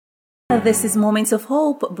This is Moments of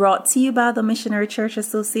Hope, brought to you by the Missionary Church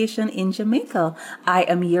Association in Jamaica. I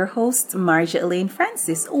am your host, Margaret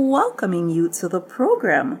Francis, welcoming you to the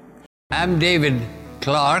program. I'm David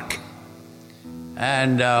Clark,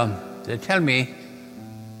 and they tell me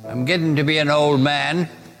I'm getting to be an old man,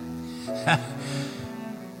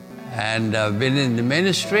 and I've been in the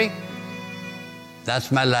ministry.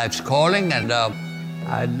 That's my life's calling, and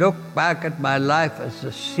I look back at my life as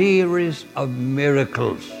a series of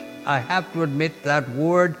miracles. I have to admit that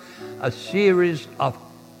word, a series of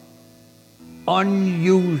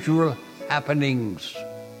unusual happenings.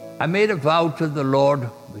 I made a vow to the Lord,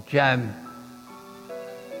 which I've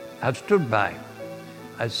stood by.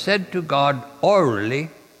 I said to God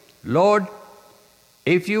orally, Lord,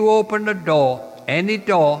 if you open a door, any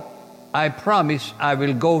door, I promise I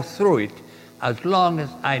will go through it as long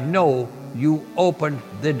as I know you opened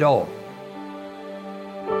the door.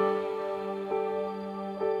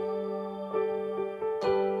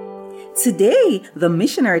 Today, the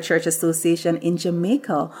Missionary Church Association in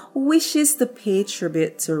Jamaica wishes to pay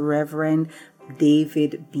tribute to Reverend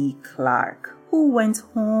David B. Clark, who went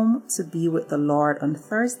home to be with the Lord on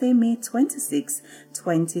Thursday, May 26,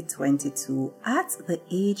 2022, at the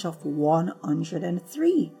age of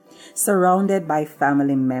 103, surrounded by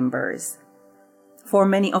family members. For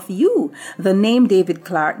many of you, the name David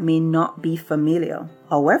Clark may not be familiar.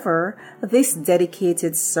 However, this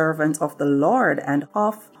dedicated servant of the Lord and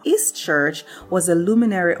of his church was a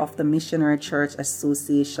luminary of the Missionary Church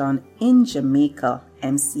Association in Jamaica,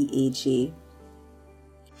 MCAJ.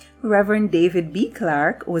 Reverend David B.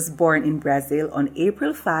 Clark was born in Brazil on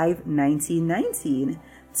April 5, 1919,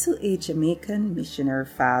 to a Jamaican missionary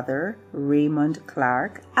father, Raymond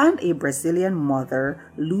Clark, and a Brazilian mother,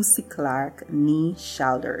 Lucy Clark, née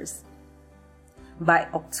Childers. By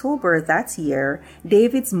October that year,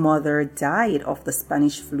 David's mother died of the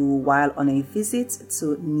Spanish flu while on a visit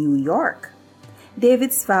to New York.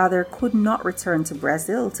 David's father could not return to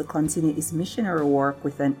Brazil to continue his missionary work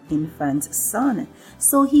with an infant son,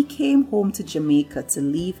 so he came home to Jamaica to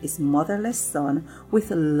leave his motherless son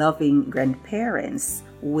with loving grandparents,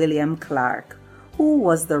 William Clark, who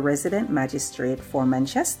was the resident magistrate for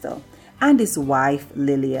Manchester, and his wife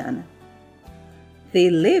Lillian. They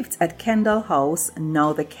lived at Kendall House,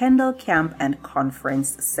 now the Kendall Camp and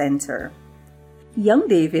Conference Center. Young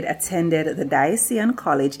David attended the Diocesan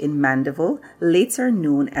College in Mandeville, later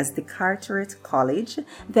known as the Carteret College,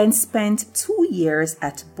 then spent 2 years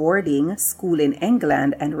at boarding school in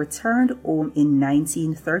England and returned home in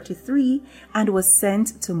 1933 and was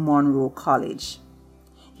sent to Monroe College.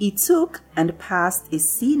 He took and passed his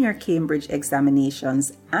senior Cambridge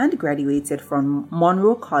examinations and graduated from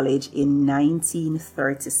Monroe College in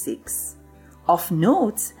 1936. Of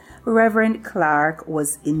note, Reverend Clark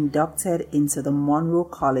was inducted into the Monroe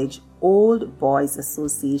College Old Boys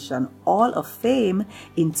Association Hall of Fame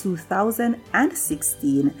in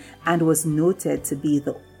 2016 and was noted to be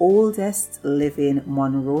the oldest living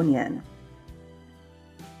Monroean.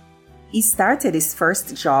 He started his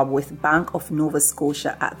first job with Bank of Nova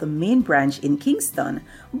Scotia at the main branch in Kingston,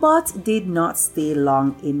 but did not stay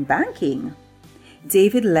long in banking.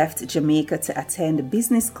 David left Jamaica to attend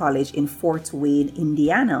business college in Fort Wayne,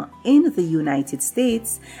 Indiana, in the United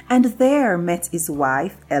States, and there met his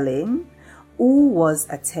wife, Ellen, who was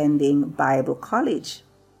attending Bible college.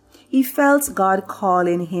 He felt God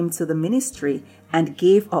calling him to the ministry and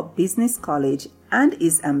gave up business college and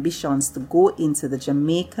his ambitions to go into the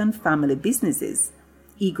Jamaican family businesses.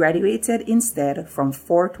 He graduated instead from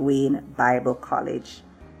Fort Wayne Bible College.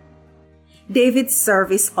 David's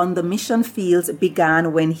service on the mission field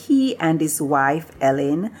began when he and his wife,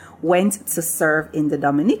 Ellen, went to serve in the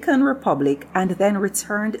Dominican Republic and then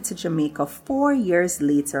returned to Jamaica 4 years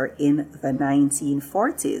later in the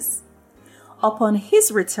 1940s. Upon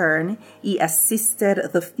his return, he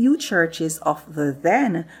assisted the few churches of the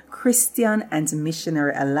then Christian and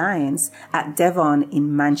Missionary Alliance at Devon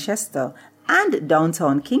in Manchester and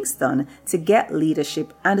downtown Kingston to get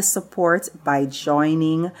leadership and support by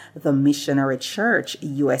joining the Missionary Church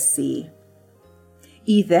USA.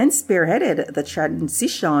 He then spearheaded the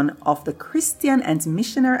transition of the Christian and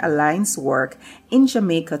Missionary Alliance work in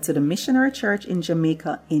Jamaica to the Missionary Church in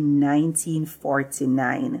Jamaica in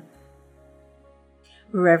 1949.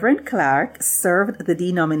 Reverend Clark served the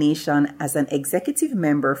denomination as an executive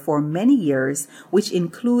member for many years, which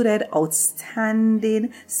included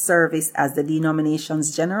outstanding service as the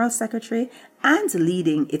denomination's general secretary and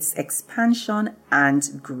leading its expansion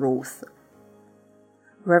and growth.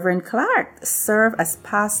 Reverend Clark served as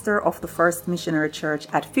pastor of the First Missionary Church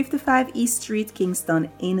at 55 East Street,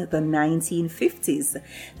 Kingston in the 1950s.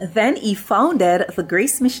 Then he founded the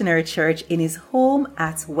Grace Missionary Church in his home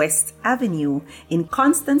at West Avenue in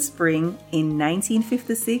Constant Spring in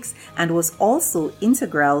 1956 and was also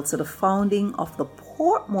integral to the founding of the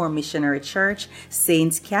Portmore Missionary Church,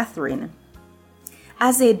 St. Catherine.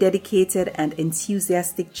 As a dedicated and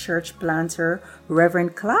enthusiastic church planter,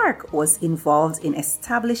 Reverend Clark was involved in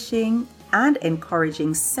establishing and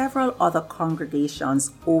encouraging several other congregations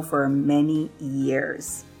over many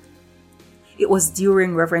years. It was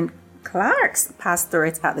during Reverend Clark's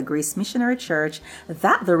pastorate at the Grace Missionary Church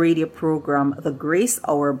that the radio program The Grace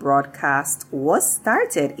Hour broadcast was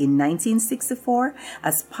started in 1964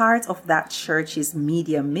 as part of that church's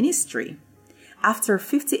media ministry. After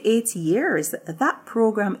 58 years, that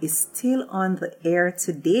program is still on the air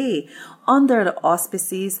today under the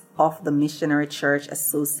auspices of the Missionary Church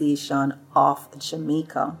Association of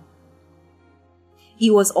Jamaica. He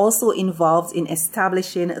was also involved in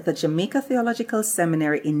establishing the Jamaica Theological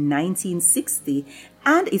Seminary in 1960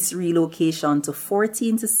 and its relocation to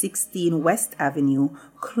 14 to 16 West Avenue,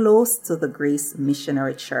 close to the Grace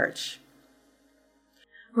Missionary Church.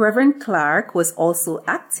 Reverend Clark was also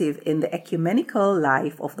active in the ecumenical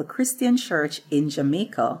life of the Christian Church in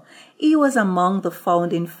Jamaica. He was among the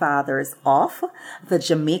founding fathers of the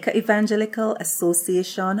Jamaica Evangelical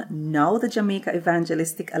Association, now the Jamaica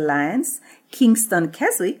Evangelistic Alliance, Kingston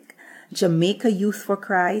Keswick, Jamaica Youth for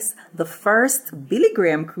Christ, the first Billy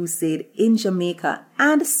Graham Crusade in Jamaica,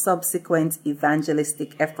 and subsequent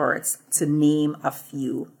evangelistic efforts, to name a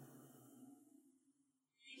few.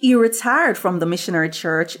 He retired from the Missionary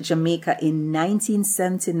Church Jamaica in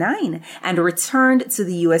 1979 and returned to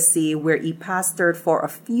the USA, where he pastored for a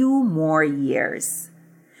few more years.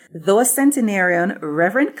 Though a centenarian,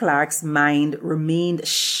 Reverend Clark's mind remained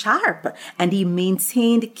sharp and he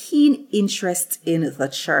maintained keen interest in the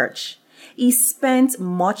church. He spent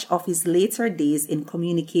much of his later days in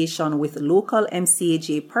communication with local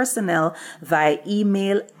MCAJ personnel via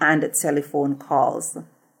email and telephone calls.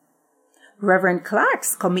 Reverend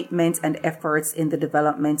Clark's commitment and efforts in the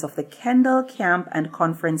development of the Kendall Camp and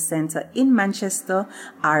Conference Center in Manchester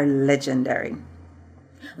are legendary.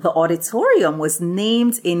 The auditorium was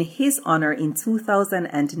named in his honor in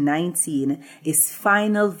 2019, his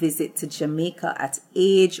final visit to Jamaica at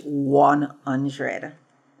age 100.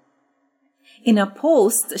 In a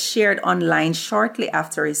post shared online shortly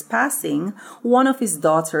after his passing, one of his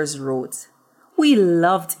daughters wrote, "We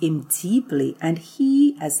loved him deeply, and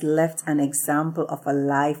he has left an example of a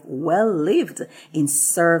life well lived in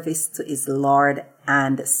service to his Lord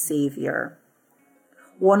and Savior."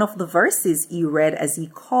 One of the verses he read as he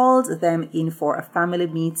called them in for a family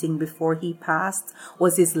meeting before he passed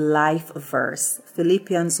was his life verse,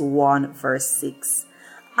 Philippians 1 verse 6.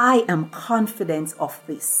 "I am confident of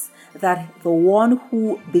this, that the one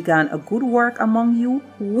who began a good work among you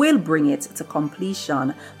will bring it to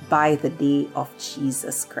completion by the day of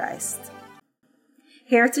Jesus Christ."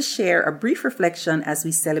 Here to share a brief reflection as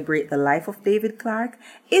we celebrate the life of David Clark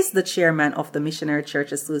is the chairman of the Missionary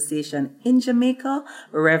Church Association in Jamaica,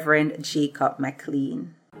 Reverend Jacob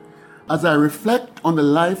McLean. As I reflect on the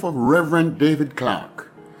life of Reverend David Clark,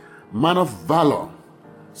 man of valor,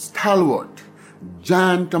 stalwart,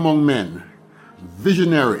 giant among men,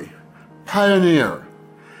 visionary, pioneer,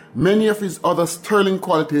 many of his other sterling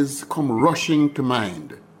qualities come rushing to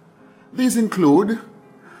mind. These include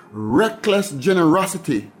reckless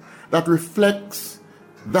generosity that reflects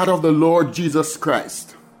that of the Lord Jesus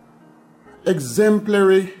Christ,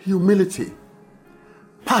 exemplary humility,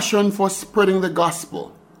 passion for spreading the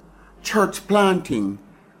gospel, church planting,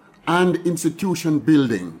 and institution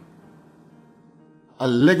building, a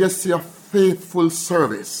legacy of faithful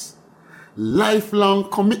service, lifelong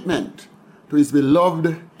commitment to his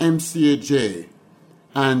beloved MCAJ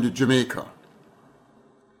and Jamaica.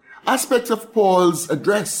 Aspects of Paul's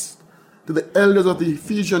address to the elders of the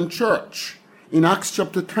Ephesian church in Acts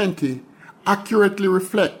chapter 20 accurately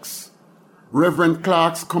reflects Reverend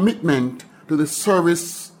Clark's commitment to the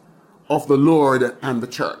service of the Lord and the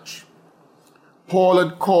church. Paul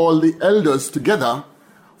had called the elders together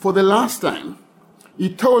for the last time.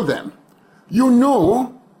 He told them, "You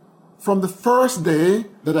know from the first day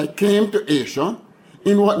that I came to Asia,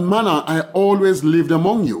 in what manner I always lived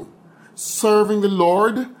among you, serving the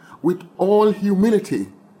Lord with all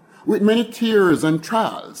humility, with many tears and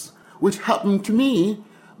trials, which happened to me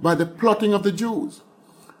by the plotting of the Jews.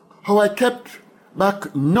 How I kept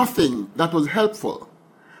back nothing that was helpful,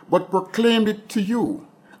 but proclaimed it to you,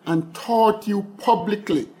 and taught you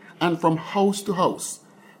publicly and from house to house,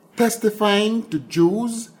 testifying to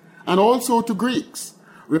Jews and also to Greeks,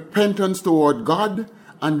 repentance toward God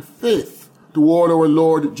and faith toward our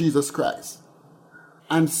Lord Jesus Christ.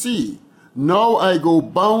 And see, now I go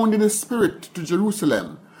bound in the Spirit to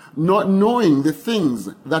Jerusalem, not knowing the things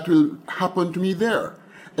that will happen to me there,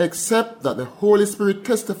 except that the Holy Spirit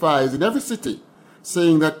testifies in every city,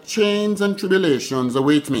 saying that chains and tribulations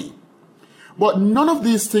await me. But none of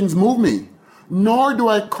these things move me, nor do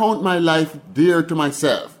I count my life dear to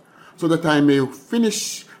myself, so that I may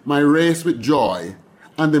finish my race with joy,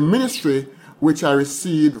 and the ministry which I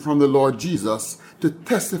received from the Lord Jesus to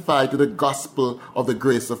testify to the gospel of the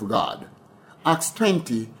grace of God. Acts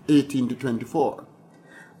 20, 18-24.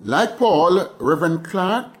 Like Paul, Reverend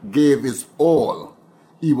Clark gave his all.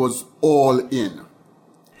 He was all in.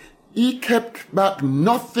 He kept back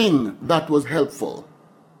nothing that was helpful.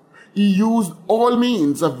 He used all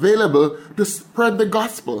means available to spread the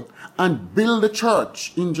gospel and build a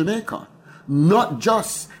church in Jamaica, not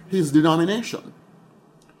just his denomination.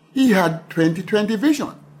 He had 2020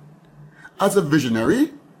 vision. As a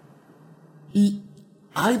visionary, he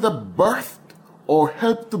either birthed or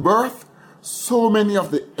helped to birth so many of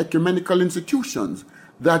the ecumenical institutions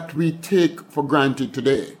that we take for granted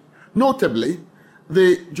today. Notably,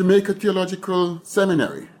 the Jamaica Theological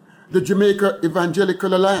Seminary, the Jamaica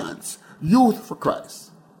Evangelical Alliance, Youth for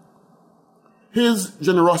Christ. His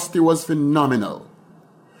generosity was phenomenal.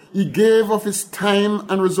 He gave of his time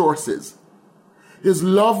and resources. His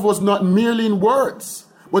love was not merely in words,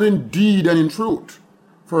 but in deed and in truth.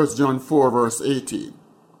 1 John 4, verse 18.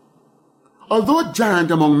 Although a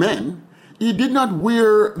giant among men, he did not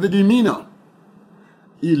wear the demeanor.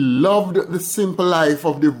 He loved the simple life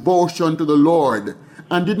of devotion to the Lord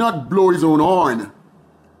and did not blow his own horn.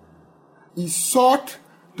 He sought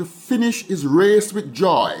to finish his race with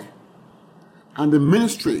joy and the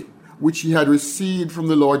ministry which he had received from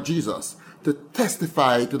the Lord Jesus to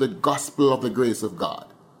testify to the gospel of the grace of God.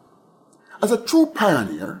 As a true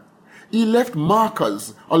pioneer, he left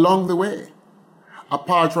markers along the way.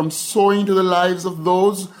 Apart from sowing into the lives of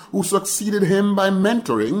those who succeeded him by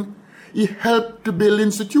mentoring, he helped to build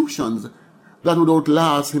institutions that would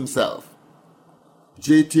outlast himself.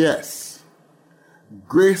 JTS,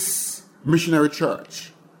 Grace Missionary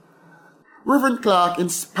Church. Reverend Clark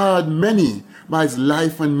inspired many by his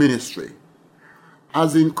life and ministry.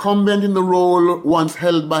 As incumbent in the role once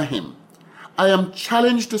held by him, I am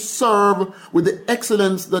challenged to serve with the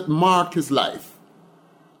excellence that marked his life.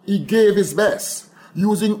 He gave his best,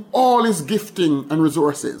 using all his gifting and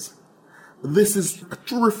resources. This is a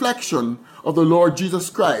true reflection of the Lord Jesus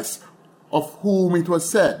Christ, of whom it was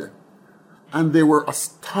said, and they were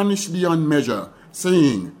astonished beyond measure,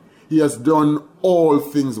 saying, He has done all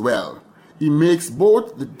things well. He makes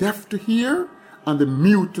both the deaf to hear and the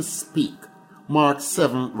mute to speak. Mark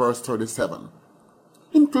 7, verse 37.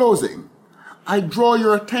 In closing, I draw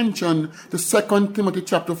your attention to 2 Timothy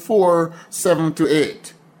chapter 4,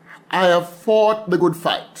 7-8. I have fought the good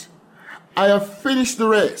fight. I have finished the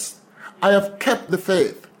race. I have kept the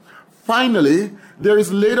faith. Finally, there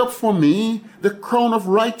is laid up for me the crown of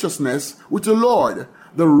righteousness, which the Lord,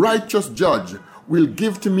 the righteous judge, will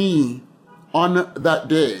give to me on that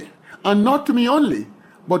day. And not to me only,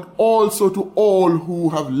 but also to all who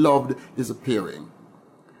have loved his appearing.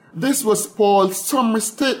 This was Paul's summary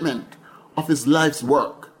statement of his life's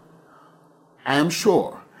work. I am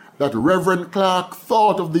sure that Reverend Clark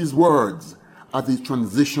thought of these words as he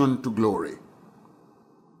transitioned to glory.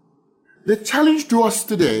 The challenge to us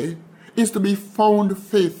today is to be found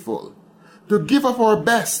faithful, to give of our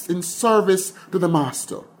best in service to the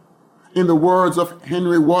Master. In the words of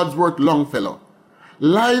Henry Wadsworth Longfellow,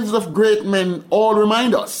 lives of great men all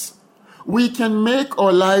remind us we can make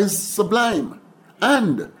our lives sublime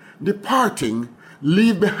and, departing,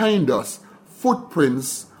 leave behind us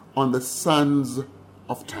footprints on the sands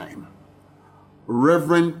of time.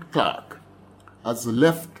 Reverend Clark has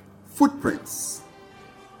left footprints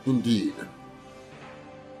indeed.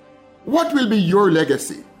 What will be your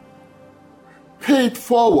legacy? Pay it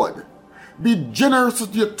forward. Be generous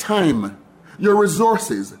with your time, your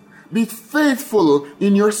resources. Be faithful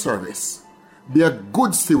in your service. Be a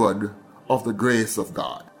good steward of the grace of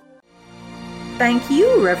God. Thank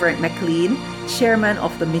you, Reverend McLean, Chairman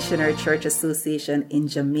of the Missionary Church Association in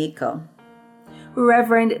Jamaica.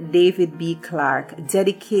 Reverend David B. Clark,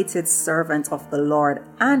 dedicated servant of the Lord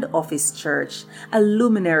and of his church, a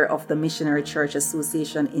luminary of the Missionary Church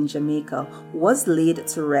Association in Jamaica, was laid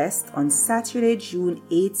to rest on Saturday, June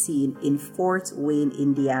 18 in Fort Wayne,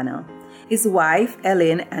 Indiana. His wife,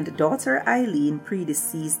 Ellen, and daughter, Eileen,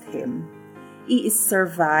 predeceased him. He is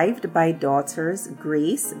survived by daughters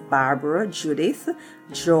Grace, Barbara, Judith,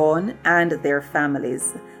 John, and their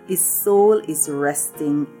families. His soul is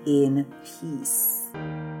resting in peace.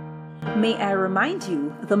 May I remind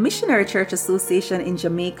you, the Missionary Church Association in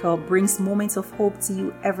Jamaica brings Moments of Hope to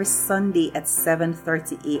you every Sunday at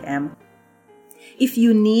 7:30 a.m. If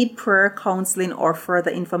you need prayer, counseling, or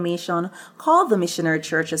further information, call the Missionary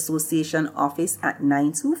Church Association office at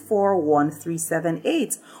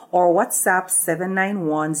 924-1378 or WhatsApp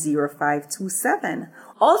 791-0527.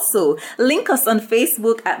 Also, link us on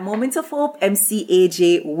Facebook at Moment of Hope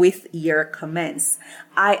MCAJ with your comments.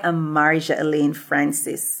 I am Marja Elaine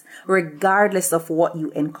Francis. Regardless of what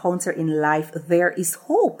you encounter in life, there is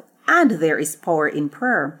hope. And there is power in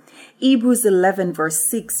prayer. Hebrews 11 verse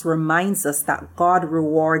 6 reminds us that God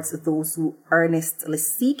rewards those who earnestly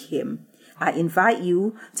seek Him. I invite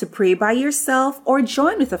you to pray by yourself or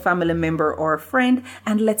join with a family member or a friend,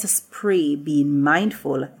 and let us pray, being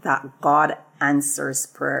mindful that God answers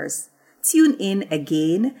prayers. Tune in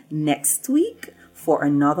again next week for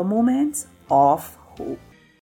another moment of hope.